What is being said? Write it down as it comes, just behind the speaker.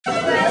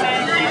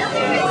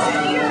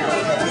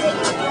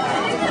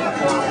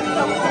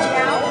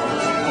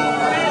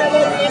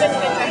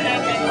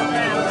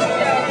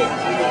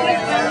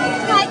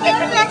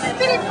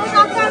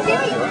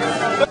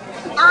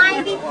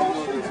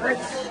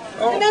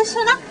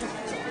closer look.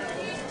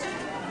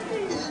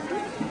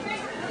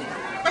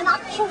 An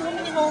actual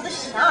woman in all the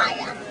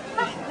Shire.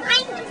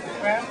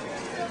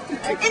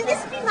 And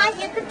this be my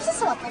dear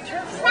Princess what picture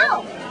of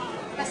sound.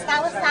 Dost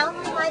thou a sound,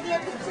 my dear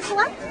Princess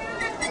what?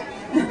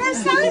 No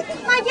sound,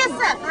 my dear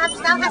sir. Perhaps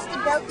thou hast a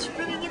belt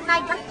screwing in thy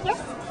gut, yes?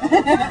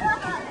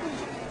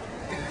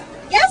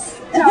 Yes?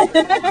 No.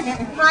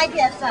 My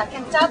dear sir,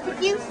 canst thou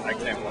produce? I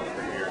can't walk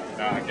over here.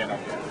 No, I cannot.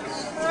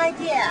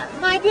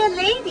 My dear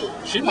lady.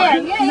 She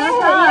might. My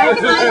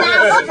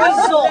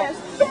last resort.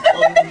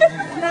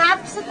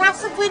 Perhaps a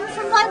glass of wind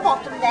from my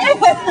bottom then.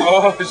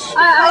 Oh, shit.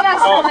 I got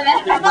some of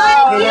that.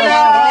 My dear.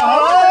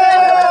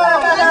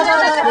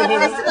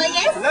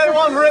 Yes? No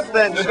one ripped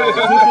then. My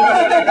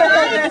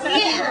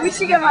dear. We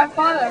should get my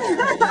father.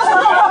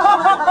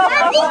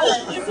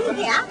 Is he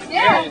here?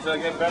 Yeah, he's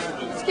getting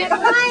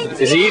beverages.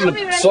 Is he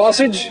eating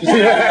sausage?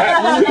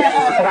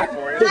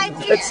 My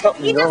dear,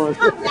 he doesn't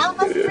come now,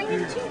 must bring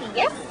him to me,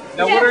 yes?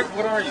 Now,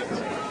 what are you?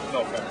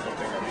 No offense, don't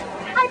think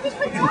I just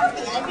would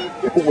tell me,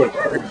 What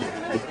are you?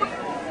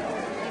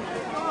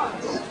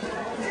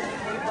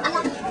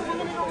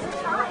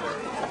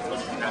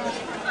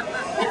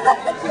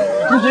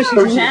 She's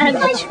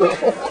magical.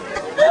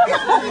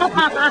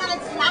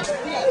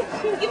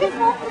 Give me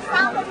more the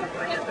sound of the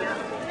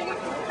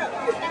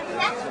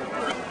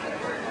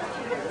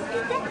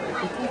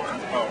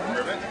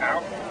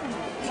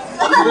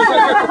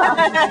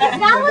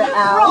Thou was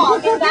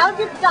wrong, and thou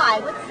did die.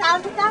 What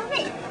sound did thou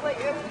make?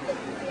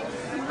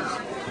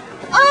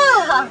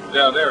 Oh!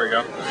 Yeah, there we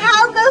go.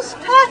 How most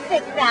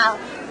perfect now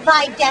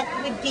thy death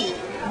would be.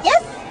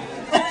 Yes?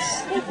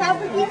 Is that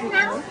what you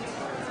now?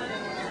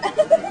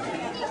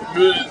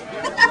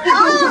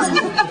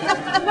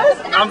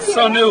 I'm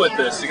so new at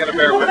this. You gotta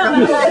bear with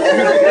me.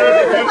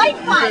 Quite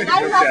fine.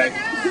 I love it.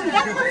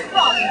 That was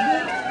wrong.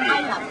 I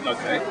love it.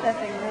 Okay.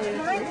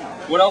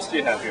 What else do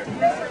you have here?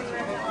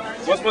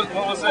 What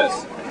was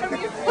this?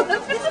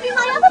 This would be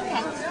my other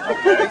pet.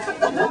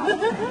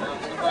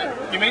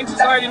 Humane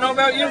Society know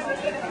about you?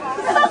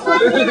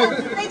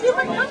 They do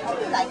what come to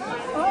me like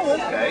this. Oh,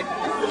 okay.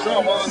 So,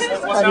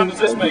 what sound does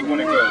this make when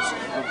it goes?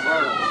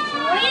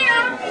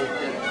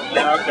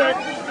 Yeah, okay.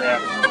 Yeah.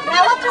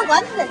 Now, after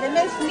wonder, the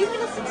most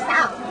luminous of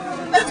sounds.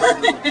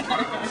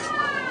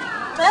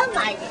 Well,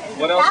 my dear.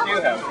 What else do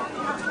you have?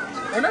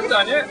 We're not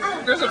done yet.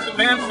 There's a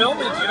man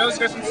filming. You know, it's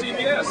got some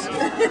CBS.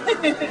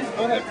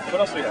 Go ahead. What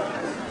else do you have?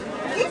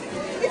 This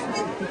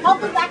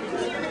hobbled back to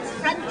me on its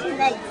front two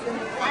legs, and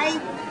I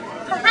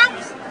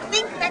perhaps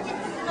think that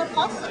it's an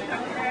opossum.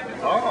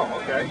 Oh,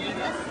 okay.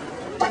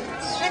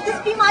 And this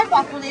be my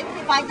bottle lid,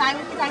 if I die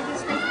with it, I can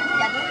scrape it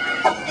together.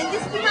 And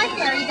this be my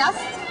fairy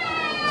dust,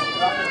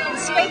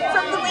 scraped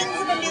from the wings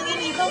of a million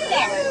evil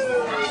fairies.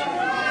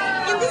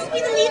 And this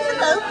be the leaves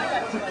of oak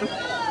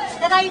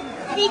that I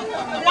take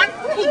black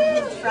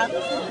pigment from.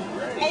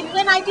 And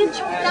when I do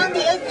chop down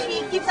the oak tree,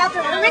 it gives out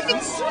a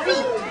horrific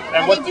scream.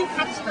 And I do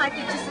catch my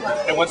pictures well.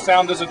 And what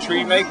sound does a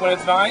tree make when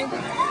it's dying?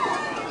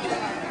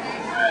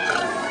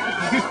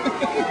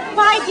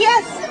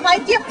 My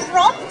dear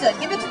prompter,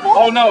 give it forth.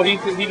 Oh no, he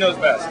knows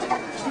best.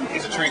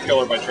 He's a tree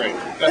killer by trade.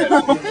 Go ahead.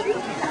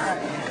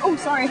 Oh,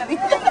 sorry, honey.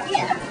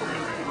 Yeah.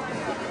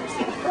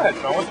 Go ahead,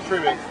 Sean. What's the tree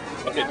make?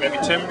 Okay, maybe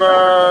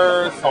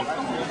timber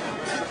something.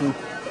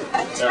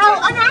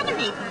 How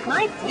unanimated,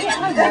 my dear.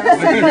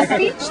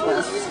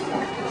 Speechless.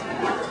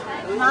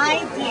 My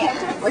dear.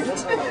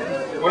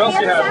 What else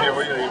do you have here?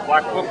 What, your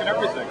black book and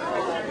everything.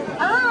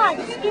 Ah,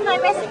 this be my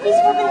recipes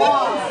for the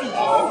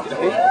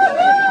deficiencies.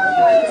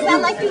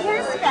 Sound like to hear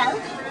a spell?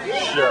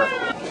 Sure.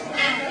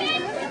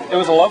 It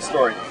was a love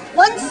story.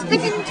 Once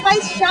bitten,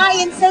 twice shy,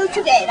 and so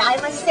to bed. I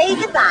must say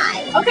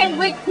goodbye. Okay,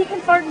 wait, he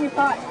can fart in your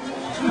pot.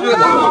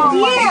 Oh,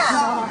 dear.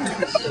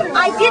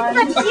 I did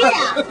but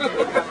hear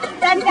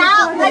that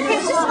thou, my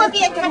princess will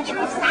be a country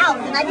of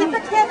sound, and I did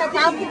but hear that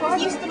thou can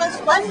produce the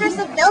most wondrous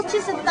of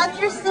belches and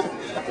thunders of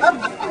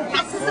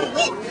passes of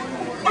wind.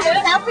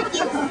 And thou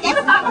produce, yes.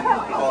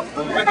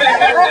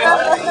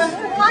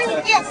 My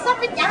dear,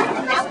 stop it down,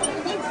 and thou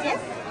produce, yes.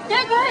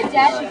 Yeah, go ahead,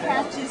 Dad, she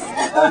catches. I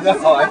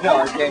know,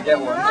 I can't get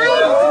one.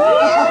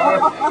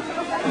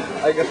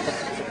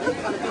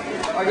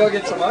 I go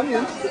get some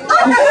onions.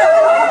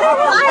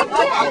 My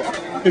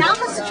dear, thou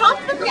must chop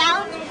them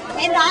down,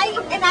 and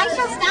I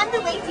shall stand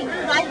awaiting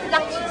for thy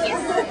production,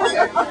 yes.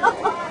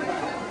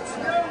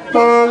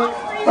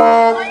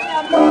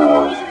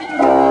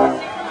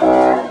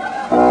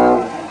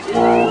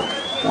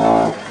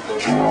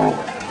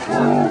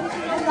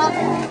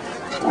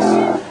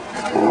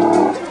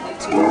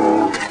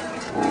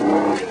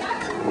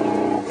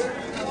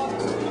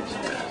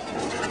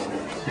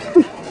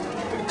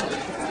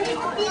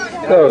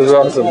 That was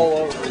awesome.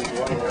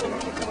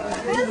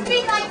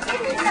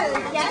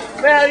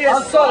 Well,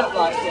 you're sort of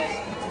like this.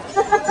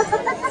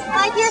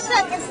 My dear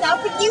sir, canst thou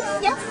produce,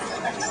 yes?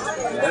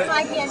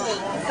 My dear lady,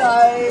 so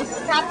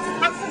perhaps it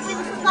passes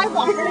into my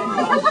water.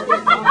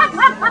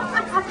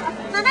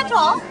 None at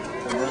all.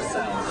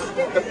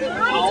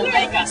 I'll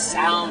make a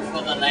sound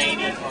for the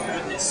lady, for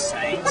goodness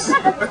sakes.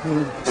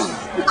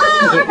 A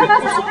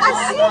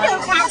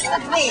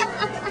pseudo-passive win.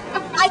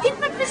 I did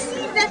but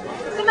perceive that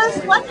the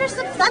most wondrous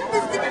of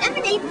thunders did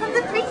emanate from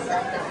the threesome.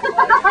 Thou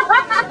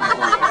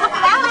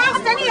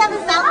hast any other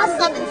sound that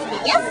summons me,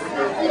 yes?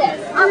 Yes.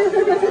 I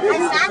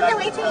stand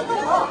awaiting for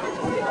more.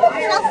 I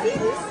shall see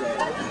you soon.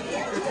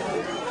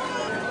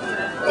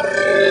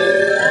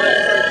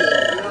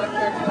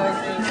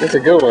 That's a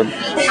good one. I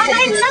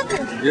love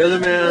it. You're the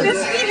man.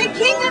 Just be the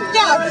king of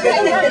dogs. I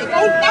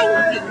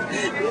thank you.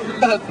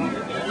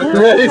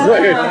 He's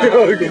like a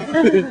dog.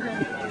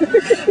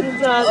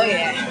 Oh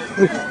yeah.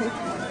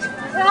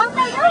 Where am I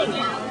going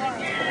now?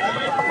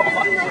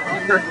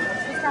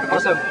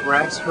 What's a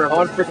Bram's Brothers?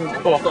 On freaking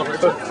call.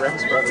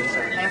 Bram's Brothers.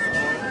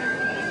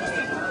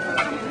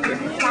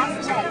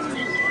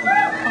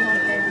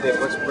 Yeah,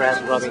 what's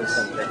Bram's Rubbing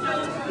Center?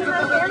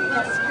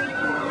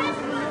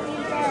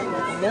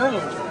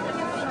 Millions.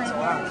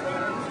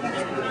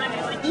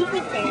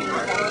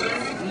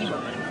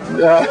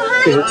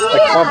 It's a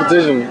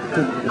competition.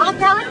 Art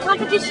thou in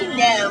competition?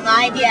 No,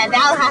 my dear,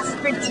 thou hast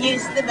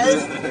produced the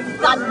most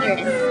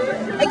thunderous.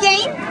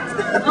 Again?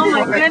 Oh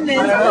my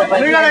goodness.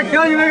 We gotta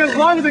kill you, make his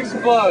lungs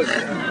explode!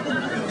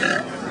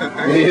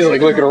 He's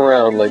like looking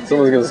around, like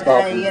someone's gonna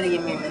stop You him. gotta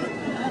give me a minute.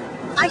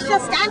 I shall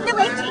stand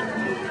awaiting.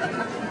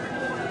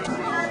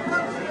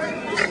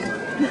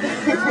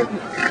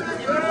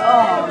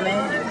 Oh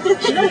man.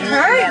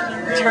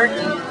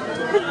 Turkey.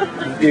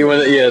 He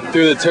went, yeah,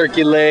 through the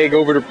turkey leg,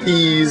 over the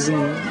peas, and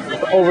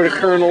over the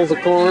kernels of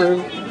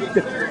corn.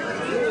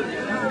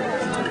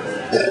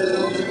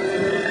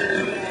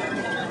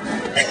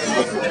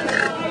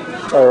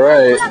 All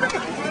right.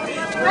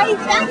 I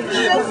thank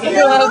you, most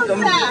You're noble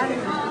welcome. sir.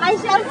 I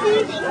shall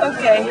see thee.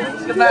 Okay.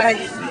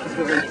 Goodbye.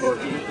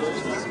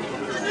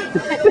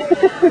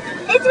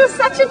 It was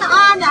such an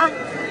honor.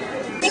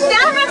 If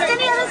thou hast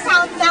any other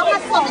sounds, thou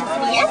hast summoned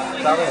me, yes?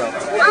 I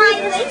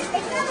wait.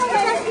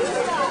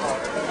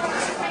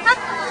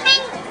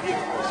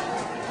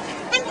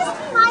 And this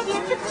be my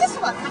dear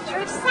Pipsiswa, catcher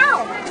of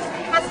sound.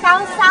 Hast thou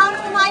a sound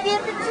for my dear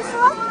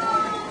Pipsiswa?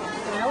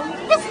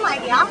 Yes, my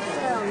dear.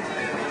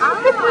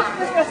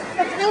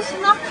 Those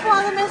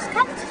nocturnal most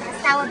kept.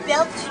 Hast thou a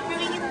belch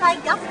brewing in thy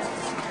gut?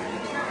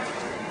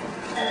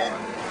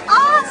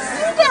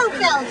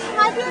 Pseudo-belch,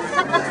 my dear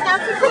Pipsiswa.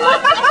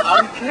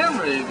 On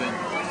camera, even.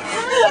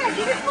 Yeah,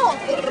 beautiful.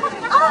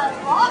 Oh,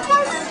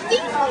 how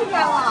stinky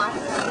thou art.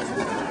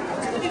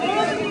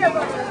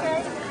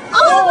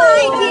 Oh,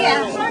 my dear.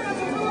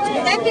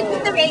 Send it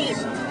with the rain.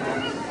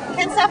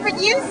 Canst thou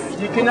produce?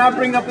 You cannot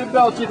bring up the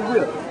belch at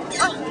will,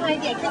 Oh, my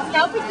dear, canst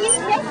thou produce,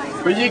 yes?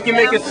 but you can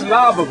make a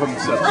slob of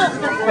himself.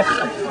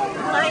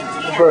 My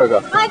dear.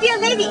 Burger. My dear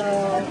lady.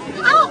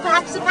 Oh,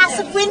 perhaps a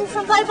passive wind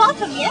from thy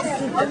bottom, yes?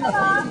 Is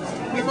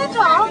that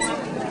all?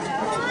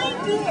 My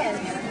dear.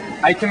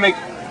 I can make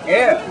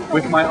air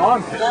with my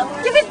armpit.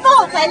 Give it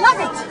forth, I love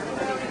it.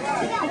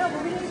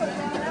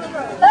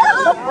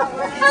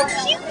 How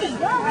cutie.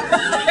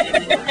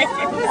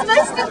 It's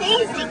most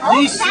amazing. All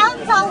Yeesh.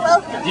 sounds are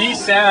welcome. Ye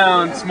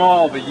sound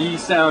small, but ye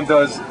sound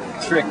does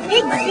trick.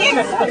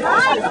 Exists,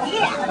 my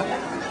dear.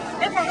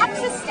 And perhaps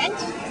a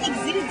stench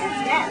exudes as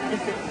well.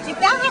 If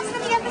thou hast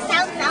any other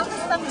sounds, thou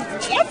must summon me,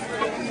 yes?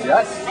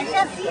 Yes. I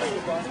shall see you.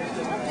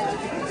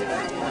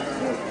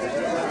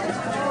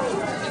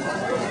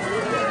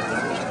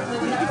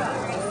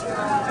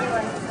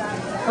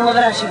 I love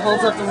it how she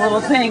holds up the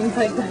little things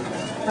like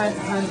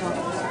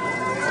the.